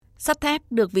Sắt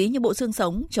thép được ví như bộ xương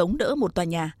sống chống đỡ một tòa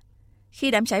nhà.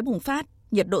 Khi đám cháy bùng phát,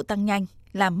 nhiệt độ tăng nhanh,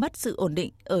 làm mất sự ổn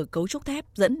định ở cấu trúc thép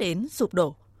dẫn đến sụp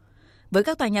đổ. Với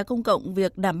các tòa nhà công cộng,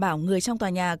 việc đảm bảo người trong tòa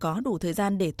nhà có đủ thời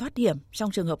gian để thoát hiểm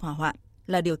trong trường hợp hỏa hoạn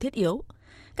là điều thiết yếu.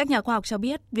 Các nhà khoa học cho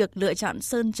biết việc lựa chọn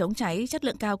sơn chống cháy chất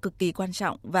lượng cao cực kỳ quan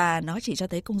trọng và nó chỉ cho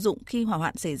thấy công dụng khi hỏa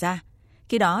hoạn xảy ra.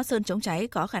 Khi đó, sơn chống cháy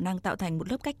có khả năng tạo thành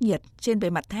một lớp cách nhiệt trên bề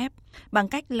mặt thép bằng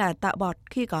cách là tạo bọt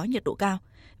khi có nhiệt độ cao.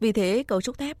 Vì thế, cấu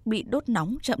trúc thép bị đốt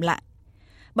nóng chậm lại.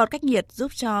 Bọt cách nhiệt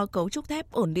giúp cho cấu trúc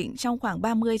thép ổn định trong khoảng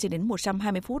 30 đến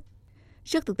 120 phút.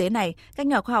 Trước thực tế này, các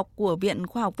nhà khoa học của Viện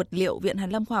Khoa học Vật liệu, Viện Hàn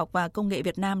lâm Khoa học và Công nghệ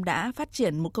Việt Nam đã phát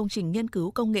triển một công trình nghiên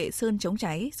cứu công nghệ sơn chống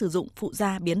cháy sử dụng phụ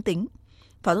gia biến tính.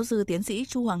 Phó giáo sư tiến sĩ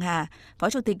Chu Hoàng Hà, Phó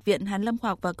Chủ tịch Viện Hàn lâm Khoa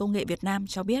học và Công nghệ Việt Nam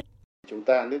cho biết. Chúng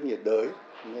ta nước nhiệt đới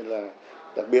nên là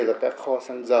đặc biệt là các kho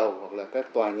xăng dầu hoặc là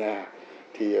các tòa nhà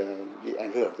thì bị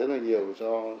ảnh hưởng rất là nhiều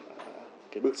do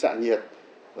cái bức xạ nhiệt,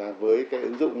 và với cái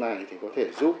ứng dụng này thì có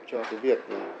thể giúp cho cái việc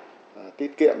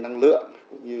tiết kiệm năng lượng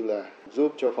cũng như là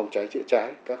giúp cho phòng cháy chữa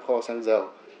cháy các kho xăng dầu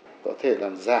có thể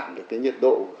làm giảm được cái nhiệt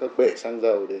độ của các bể xăng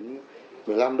dầu đến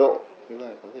 15 độ, tức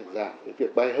là có thể giảm cái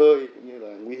việc bay hơi cũng như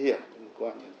là nguy hiểm liên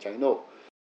quan đến cháy nổ.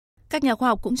 Các nhà khoa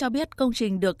học cũng cho biết công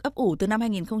trình được ấp ủ từ năm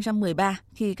 2013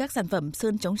 khi các sản phẩm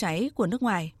sơn chống cháy của nước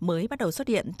ngoài mới bắt đầu xuất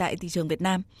hiện tại thị trường Việt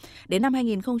Nam. Đến năm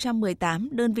 2018,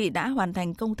 đơn vị đã hoàn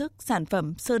thành công thức sản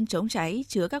phẩm sơn chống cháy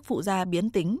chứa các phụ gia biến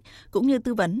tính cũng như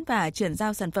tư vấn và chuyển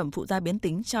giao sản phẩm phụ gia biến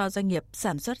tính cho doanh nghiệp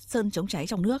sản xuất sơn chống cháy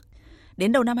trong nước.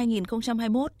 Đến đầu năm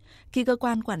 2021, khi cơ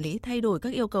quan quản lý thay đổi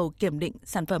các yêu cầu kiểm định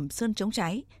sản phẩm sơn chống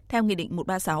cháy theo Nghị định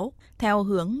 136, theo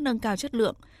hướng nâng cao chất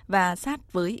lượng và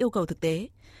sát với yêu cầu thực tế,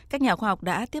 các nhà khoa học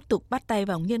đã tiếp tục bắt tay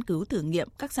vào nghiên cứu thử nghiệm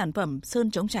các sản phẩm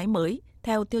sơn chống cháy mới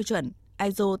theo tiêu chuẩn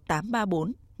ISO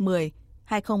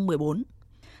 834-10-2014.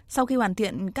 Sau khi hoàn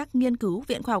thiện các nghiên cứu,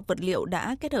 Viện Khoa học Vật liệu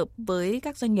đã kết hợp với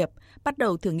các doanh nghiệp bắt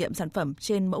đầu thử nghiệm sản phẩm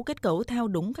trên mẫu kết cấu theo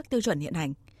đúng các tiêu chuẩn hiện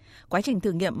hành. Quá trình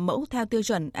thử nghiệm mẫu theo tiêu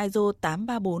chuẩn ISO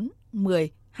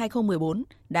 834-10-2014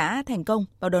 đã thành công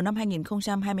vào đầu năm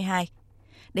 2022.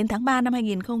 Đến tháng 3 năm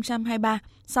 2023,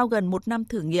 sau gần một năm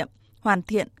thử nghiệm, hoàn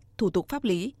thiện thủ tục pháp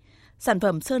lý, sản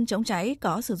phẩm sơn chống cháy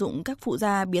có sử dụng các phụ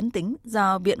gia biến tính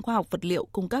do Viện Khoa học Vật liệu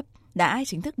cung cấp đã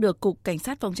chính thức được Cục Cảnh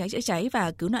sát phòng cháy chữa cháy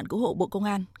và Cứu nạn Cứu hộ Bộ Công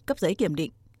an cấp giấy kiểm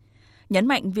định. Nhấn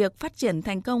mạnh việc phát triển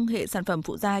thành công hệ sản phẩm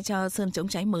phụ gia cho sơn chống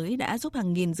cháy mới đã giúp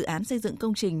hàng nghìn dự án xây dựng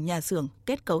công trình nhà xưởng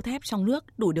kết cấu thép trong nước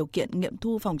đủ điều kiện nghiệm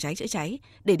thu phòng cháy chữa cháy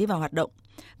để đi vào hoạt động.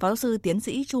 Phó giáo sư tiến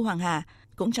sĩ Chu Hoàng Hà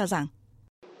cũng cho rằng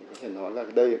có thể nói là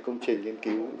đây là công trình nghiên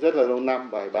cứu rất là lâu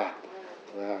năm, bài bản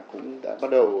và cũng đã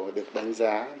bắt đầu được đánh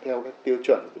giá theo các tiêu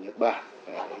chuẩn của Nhật Bản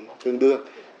tương đương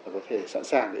và có thể sẵn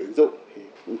sàng để ứng dụng. Thì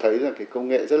cũng thấy là cái công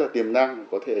nghệ rất là tiềm năng,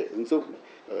 có thể ứng dụng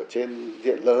ở trên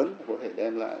diện lớn, có thể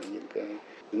đem lại những cái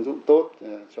ứng dụng tốt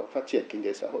cho phát triển kinh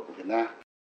tế xã hội của Việt Nam.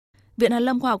 Viện Hàn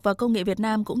lâm Khoa học và Công nghệ Việt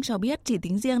Nam cũng cho biết chỉ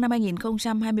tính riêng năm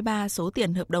 2023, số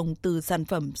tiền hợp đồng từ sản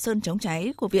phẩm sơn chống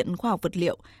cháy của Viện Khoa học Vật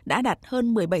liệu đã đạt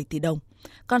hơn 17 tỷ đồng.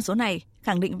 Con số này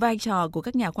khẳng định vai trò của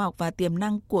các nhà khoa học và tiềm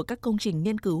năng của các công trình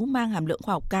nghiên cứu mang hàm lượng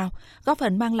khoa học cao, góp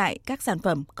phần mang lại các sản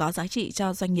phẩm có giá trị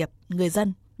cho doanh nghiệp, người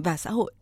dân và xã hội.